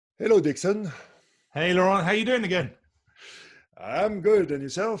Hello, Dixon. Hey, Laurent, how you doing again? I'm good. And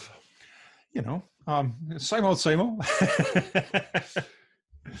yourself? Same old, same old.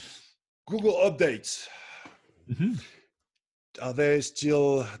 Google updates. Mhm. Are they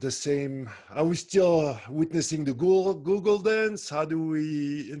still the same? Are we still witnessing the Google dance? How do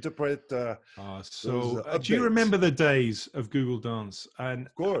we interpret those Do you updates? remember the days of Google Dance? And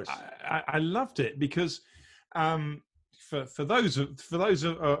Of course. I loved it because um, for those in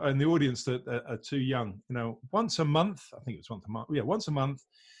the audience that are too young, once a month, I think it was once a month. Yeah, once a month,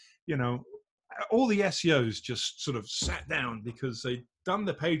 you know, all the SEOs just sort of sat down because they'd done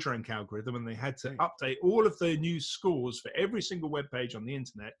the PageRank algorithm and they had to Mm. update all of their new scores for every single web page on the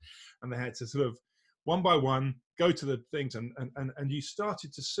internet. And they had to sort of one by one go to the things and you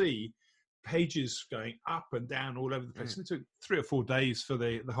started to see pages going up and down all over the place. Mm. And it took 3 or 4 days for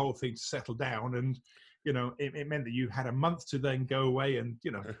the whole thing to settle down. And, it meant that you had a month to then go away and,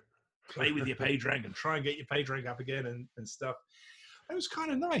 play with your PageRank and try and get your PageRank up again and stuff. It was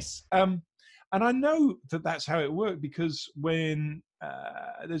kind of nice. And I know that that's how it worked because when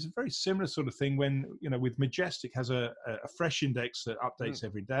there's a very similar sort of thing when, with Majestic has a fresh index that Mm. updates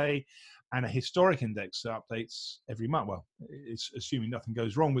every day and a historic index that updates every month. Well, it's assuming nothing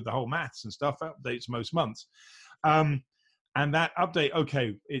goes wrong with the whole maths and stuff, updates most months. And that update,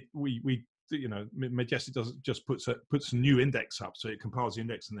 okay, Majestic doesn't just puts a new index up, so it compiles the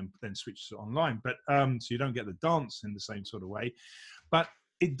index and then switches it online. But so you don't get the dance in the same sort of way. But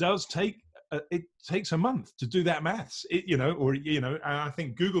it does take it takes a month to do that maths. And I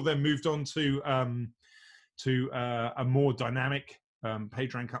think Google then moved on to a more dynamic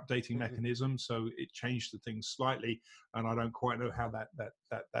PageRank updating mechanism. So it changed the things slightly, and I don't quite know how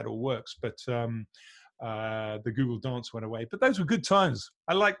that all works. But the Google Dance went away. But those were good times.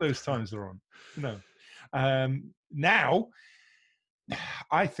 I like those times, Laurent. Now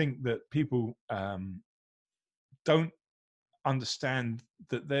I think that people don't understand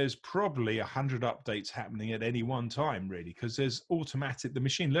that there's probably 100 updates happening at any one time, really, because there's the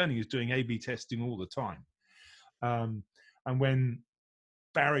machine learning is doing A/B testing all the time. And when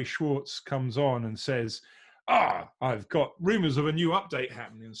Barry Schwartz comes on and says, I've got rumors of a new update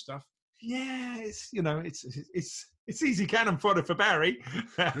happening and stuff. Yeah, it's easy cannon fodder for Barry,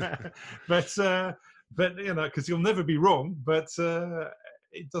 but because he'll never be wrong. But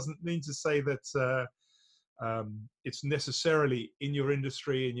it doesn't mean to say that it's necessarily in your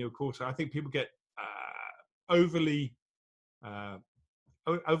industry, in your quarter. I think people get overly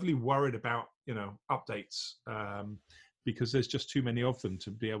worried about updates because there's just too many of them to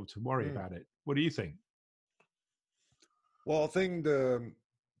be able to worry about it. What do you think? Well, I think the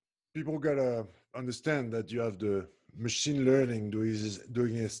people gotta understand that you have the machine learning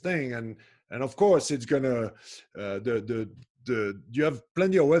doing its thing, and of course it's gonna you have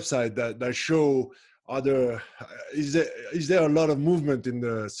plenty of websites that show other is there a lot of movement in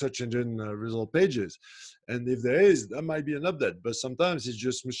the search engine result pages, and if there is, that might be an update. But sometimes it's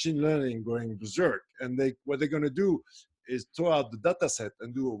just machine learning going berserk, and what they're going to do is throw out the data set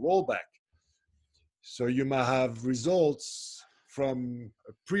and do a rollback. So you might have results from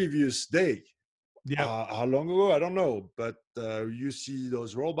a previous day. Yeah. How long ago? I don't know. But you see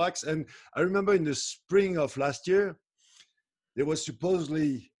those rollbacks. And I remember in the spring of last year, there was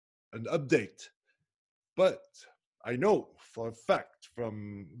supposedly an update. But I know for a fact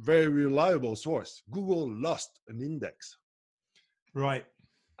from very reliable source, Google lost an index. Right.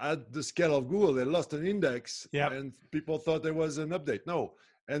 At the scale of Google, they lost an index, Yep. and people thought there was an update. No.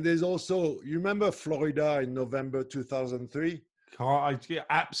 And there's also, you remember Florida in November 2003?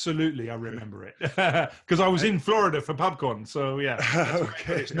 Absolutely, I remember it because I was in Florida for PubCon. So yeah, that's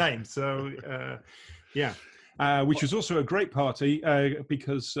where it's named. So yeah, which was also a great party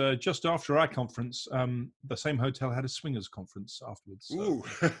because just after our conference, the same hotel had a swingers conference afterwards. So, Ooh.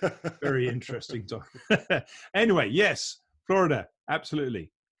 very interesting. Anyway, yes, Florida,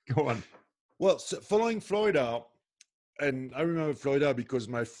 absolutely. Go on. Well, so following Florida, and I remember Florida because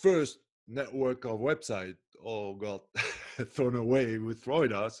my first network of website all got thrown away with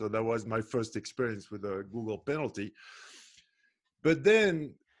Florida. So that was my first experience with a Google penalty. But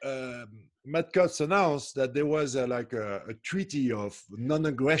then Matt Cutts announced that there was a treaty of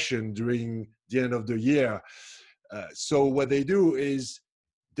non-aggression during the end of the year. So what they do is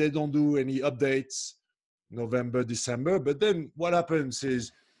they don't do any updates November, December. But then what happens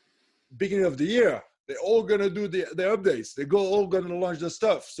is beginning of the year, they're all going to do their updates. They're all going to launch the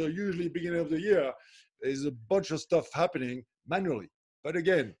stuff. So usually beginning of the year, there's a bunch of stuff happening manually. But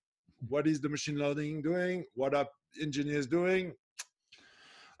again, what is the machine learning doing? What are engineers doing?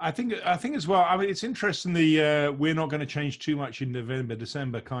 I think as well. I mean, it's interesting. We're not going to change too much in November,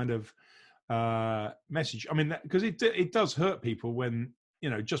 December kind of message. I mean, because it does hurt people when,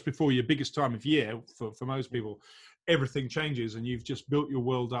 just before your biggest time of year for most people, everything changes and you've just built your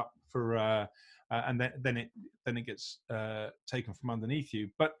world up for and then it gets taken from underneath you.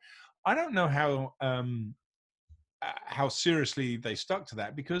 But I don't know how seriously they stuck to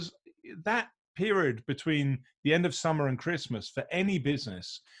that, because that period between the end of summer and Christmas for any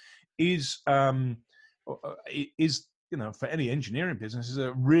business is for any engineering business is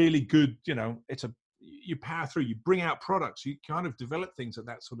a really good, you power through, you bring out products, you kind of develop things at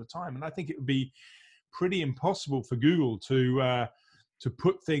that sort of time. And I think it would be pretty impossible for Google to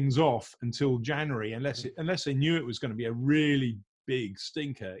put things off until January unless they knew it was going to be a really big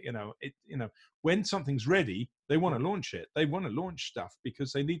stinker. When something's ready, they want to launch it. They want to launch stuff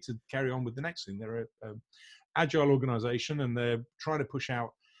because they need to carry on with the next thing. They're a agile organization, and they're trying to push out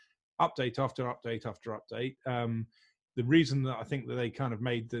update after update after update. The reason that I think that they kind of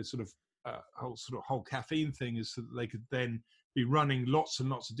made the sort of whole caffeine thing is so that they could then be running lots and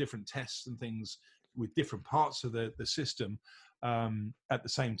lots of different tests and things with different parts of the system at the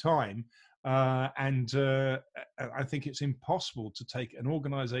same time. And I think it's impossible to take an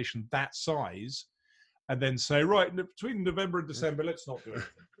organization that size and then say, right, between November and December, let's not do anything.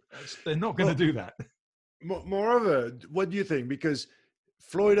 They're not going to do that. Moreover, what do you think? Because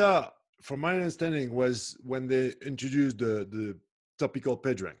Florida, from my understanding, was when they introduced the topical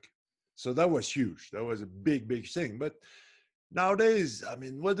PageRank. So that was huge. That was a big, big thing. But nowadays, I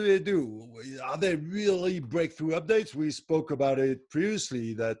mean, what do? Are they really breakthrough updates? We spoke about it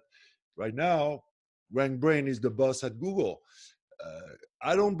previously that right now, RankBrain is the boss at Google.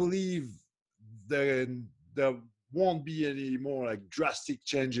 I don't believe there won't be any more like drastic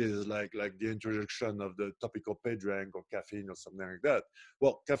changes like the introduction of the topical PageRank or Caffeine or something like that.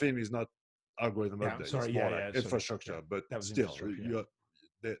 Well, Caffeine is not algorithm update. It's more like infrastructure, but still,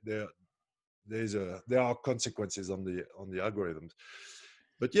 there are consequences on the algorithms.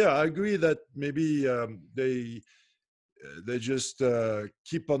 But yeah, I agree that maybe they just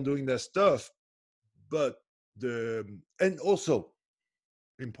keep on doing their stuff. But and also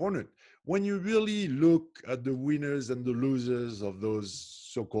important, when you really look at the winners and the losers of those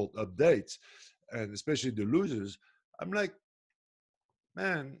so-called updates, and especially the losers, I'm like,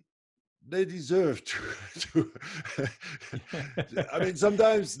 man, they deserve to I mean,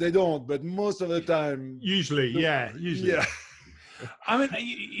 sometimes they don't, but most of the time usually. Yeah. I mean,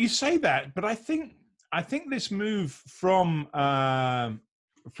 you say that, but I think this move from a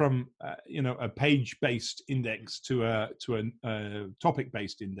page-based index to a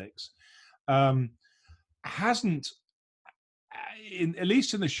topic-based index hasn't, at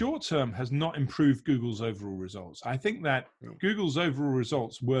least in the short term, has not improved Google's overall results. I think that Google's overall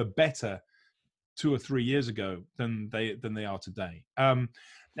results were better 2 or 3 years ago than they are today.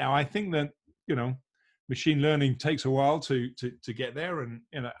 Now, I think that machine learning takes a while to get there, and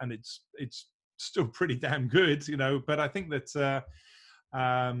and it's still pretty damn good, But I think that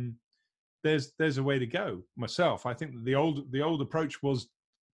there's a way to go. Myself, I think that the old approach was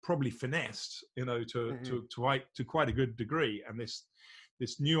probably finessed, to quite a good degree, and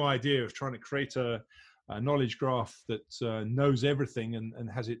this new idea of trying to create a knowledge graph that knows everything and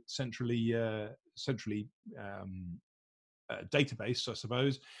has it centrally database, I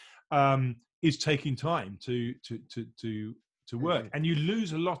suppose, is taking time to work, and you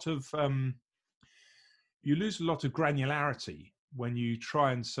lose a lot of granularity when you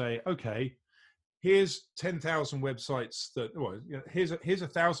try and say, okay, here's 10,000 websites here's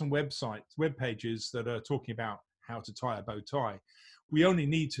 1,000 web pages that are talking about how to tie a bow tie. We only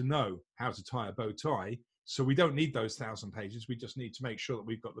need to know how to tie a bow tie, so we don't need those 1,000 pages. We just need to make sure that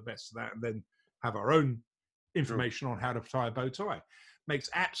we've got the best of that, and then have our own information on how to tie a bow tie.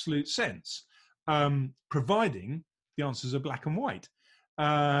 Makes absolute sense, providing the answers are black and white.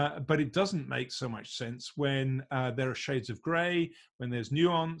 But it doesn't make so much sense when there are shades of gray, when there's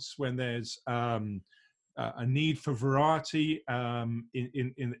nuance, when there's a need for variety in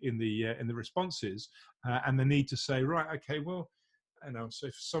the responses, and the need to say, right, okay, well, so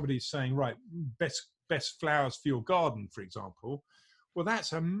if somebody's saying, right, best flowers for your garden, for example, well,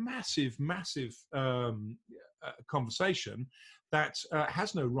 that's a massive conversation that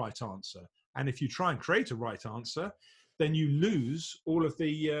has no right answer. And if you try and create a right answer, then you lose all of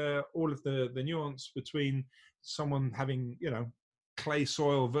the nuance between someone having clay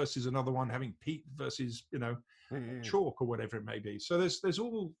soil versus another one having peat versus chalk or whatever it may be. So there's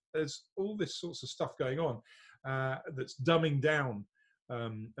all this sorts of stuff going on that's dumbing down.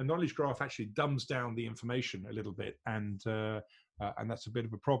 A knowledge graph actually dumbs down the information a little bit and and that's a bit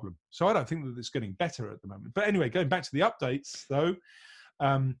of a problem. So I don't think that it's getting better at the moment. But anyway, going back to the updates, though,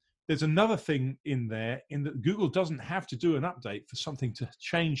 there's another thing in there, in that Google doesn't have to do an update for something to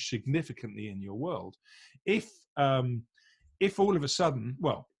change significantly in your world. If all of a sudden,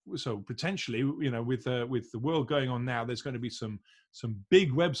 well, so potentially, you know, with the world going on now, there's going to be some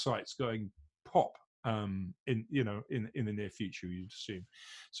big websites going pop in the near future, you'd assume.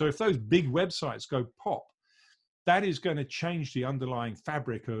 So if those big websites go pop, that is going to change the underlying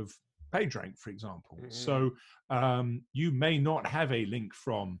fabric of PageRank, for example. Mm-hmm. So you may not have a link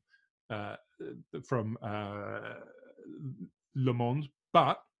from Le Monde,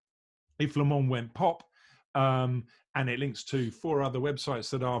 but if Le Monde went pop, and it links to 4 other websites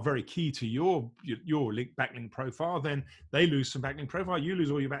that are very key to your backlink profile, then they lose some backlink profile, you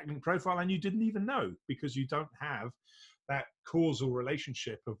lose all your backlink profile, and you didn't even know, because you don't have that causal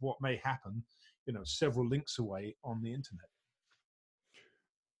relationship of what may happen, you know, several links away on the internet.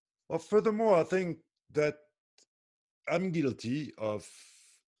 Well, furthermore, I think that I'm guilty of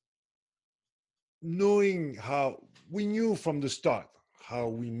knowing how we knew from the start how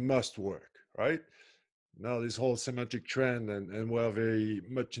we must work, right? Now this whole semantic trend, and we're very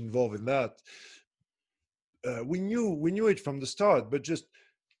much involved in that. We knew it from the start, but just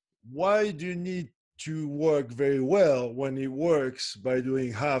why do you need to work very well when it works by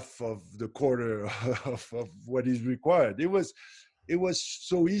doing half of the quarter of what is required? It was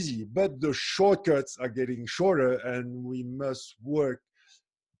so easy, but the shortcuts are getting shorter, and we must work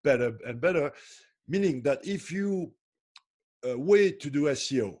better and better. Meaning that if you way to do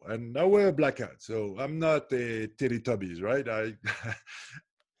SEO, and I wear a black hat, so I'm not a Teletubbies, right?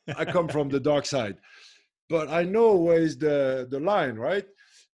 I come from the dark side, but I know where is the line, right?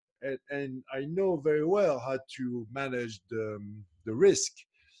 And I know very well how to manage the risk.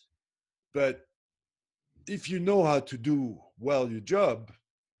 But if you know how to do well your job,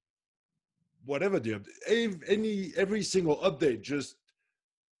 whatever the update, every single update just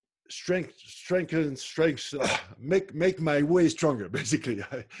strengthens, make my way stronger, basically.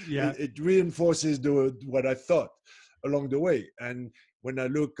 Yeah. It reinforces what I thought along the way. And when I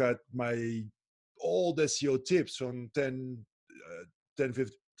look at my old SEO tips on 10,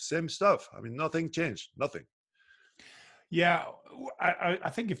 50, same stuff. I mean, nothing changed, nothing. Yeah, I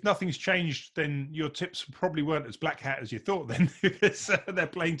think if nothing's changed, then your tips probably weren't as black hat as you thought then, because they're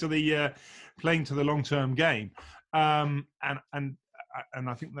playing to the long-term game. And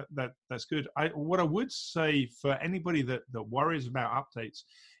I think that's good. What I would say for anybody that worries about updates,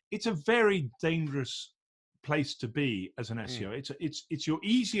 it's a very dangerous place to be as an SEO. It's your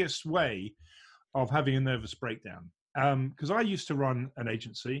easiest way of having a nervous breakdown. Because I used to run an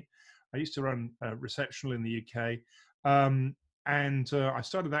agency. I used to run Receptional in the UK. And I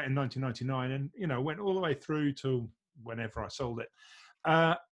started that in 1999, and, you know, went all the way through to whenever I sold it.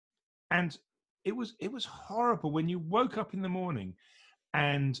 And it was horrible when you woke up in the morning.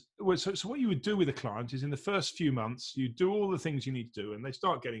 And so what you would do with a client is, in the first few months, you do all the things you need to do, and they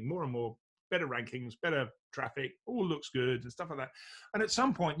start getting more and more better rankings, better traffic, all looks good and stuff like that. And at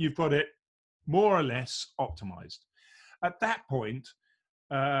some point, you've got it more or less optimized. At that point,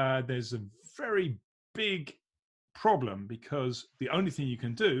 there's a very big problem, because the only thing you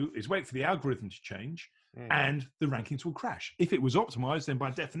can do is wait for the algorithm to change, and the rankings will crash. If it was optimized, then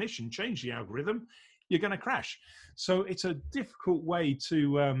by definition, change the algorithm, you're going to crash. So it's a difficult way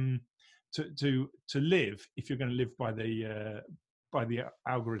to live if you're going to live by the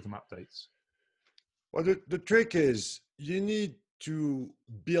algorithm updates. Well, the trick is you need to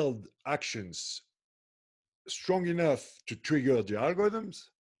build actions strong enough to trigger the algorithms,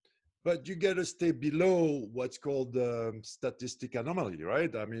 but you got to stay below what's called statistic anomaly,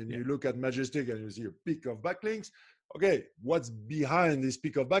 right? I mean, You look at Majestic and you see a peak of backlinks. Okay, what's behind this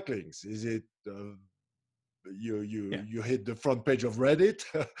peak of backlinks? Is it you hit the front page of Reddit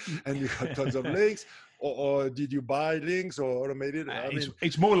and you got tons of links, or did you buy links or automated?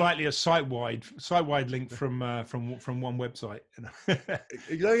 It's more likely a site-wide link from one website.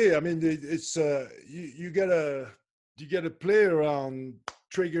 Exactly. I mean, it's you gotta play around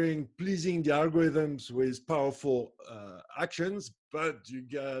triggering, pleasing the algorithms with powerful actions, but you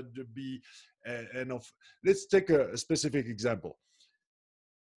got to be enough. Let's take a specific example.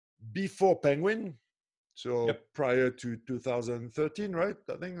 Before Penguin, so prior to 2013, right?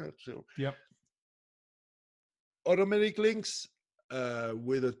 I think that's so. Yep. Automatic links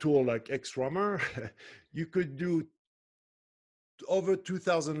with a tool like Xrummer, you could do over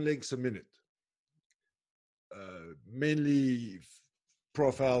 2,000 links a minute, mainly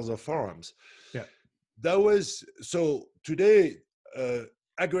profiles of forums. Yeah. That was, so today,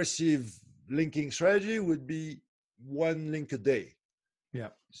 aggressive linking strategy would be one link a day. Yeah.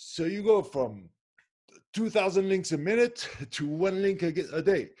 So you go from 2,000 links a minute to one link a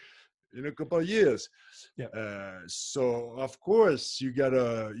day in a couple of years. Yeah. So of course you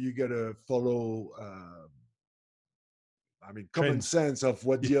gotta follow. I mean, common Trends. sense of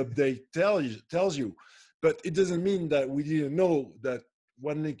what the update tells you, but it doesn't mean that we didn't know that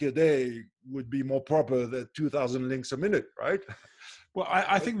one link a day would be more proper than 2,000 links a minute, right? Well,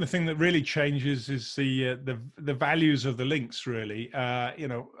 I think the thing that really changes is the values of the links. Really, you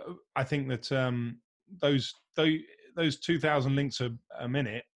know, I think that those 2,000 links a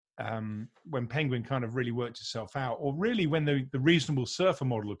minute, when Penguin kind of really worked itself out, or really when the reasonable surfer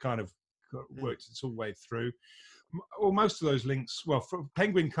model kind of worked its all way through, well, most of those links, well,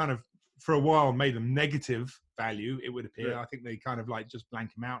 Penguin kind of for a while made them negative value, it would appear. I think they kind of like just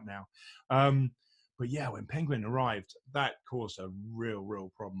blank them out now. But yeah, when Penguin arrived, that caused a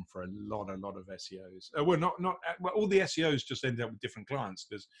real problem for a lot of SEOs. Well, all the SEOs just ended up with different clients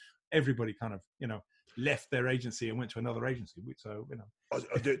because everybody kind of, you know, left their agency and went to another agency. So, you know,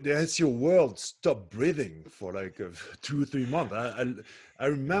 the SEO world stopped breathing for like 2 or 3 months. I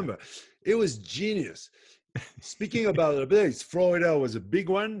remember it was genius. Speaking about updates, Florida was a big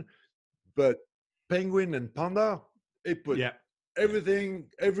one, but Penguin and Panda, it put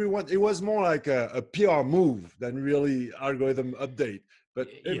everyone, it was more like a PR move than really algorithm update. But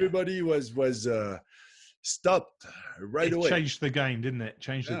everybody was stopped right away. It changed the game, didn't it?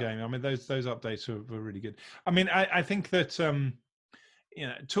 Changed the game. I mean, those updates were really good. I mean, I think that you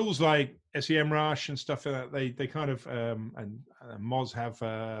know, tools like SEMrush and stuff like that, they kind of and Moz have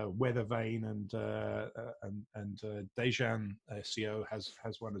Weather Vane and Dejan SEO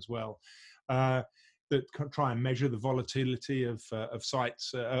has one as well, that try and measure the volatility of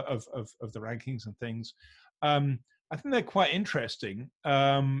sites of the rankings and things. I think they're quite interesting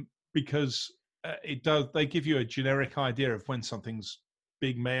because they give you a generic idea of when something's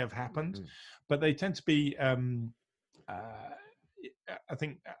big may have happened, but they tend to be I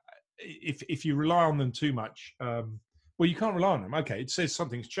think if you rely on them too much, well, you can't rely on them. Okay, it says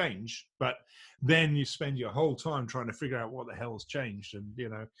something's changed, but then you spend your whole time trying to figure out what the hell's changed, and you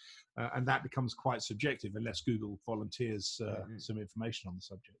know, and that becomes quite subjective unless Google volunteers some information on the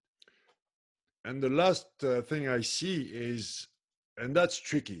subject. And the last thing I see is, and that's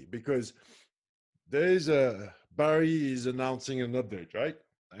tricky because there is Barry is announcing an update, right?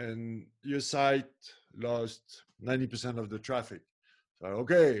 And your site lost 90% of the traffic. So,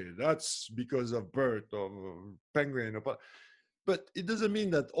 okay, that's because of Bert or Penguin. But it doesn't mean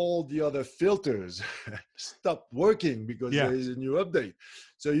that all the other filters stop working because there is a new update.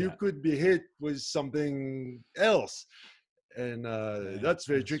 So you could be hit with something else. And that's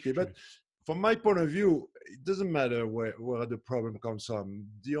very tricky. But from my point of view, it doesn't matter where the problem comes from.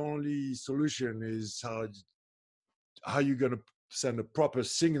 The only solution is how you're going to send a proper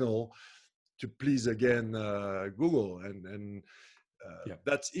signal to please again Google, and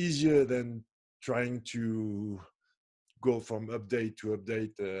that's easier than trying to go from update to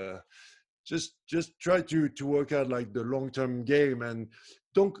update. Just try to work out like the long-term game, and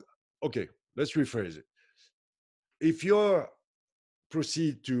let's rephrase it. If you're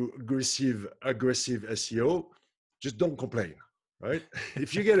proceed to aggressive SEO, just don't complain, right?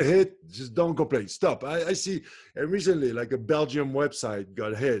 If you get a hit, just don't complain. Stop. I see, and recently, like a Belgium website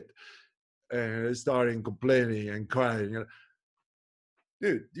got hit, and starting complaining and crying.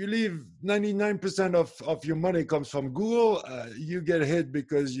 Dude, you leave 99% of your money comes from Google. You get hit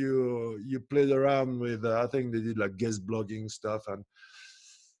because you played around with. I think they did like guest blogging stuff, and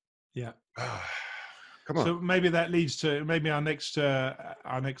come on. So maybe that leads to maybe our next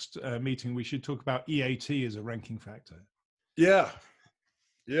meeting. We should talk about EAT as a ranking factor. Yeah,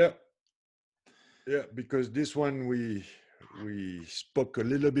 because this one we spoke a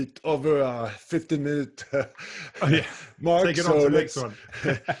little bit over our 15-minute mark. Take it on to the next one.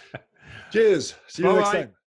 Cheers. See you next time.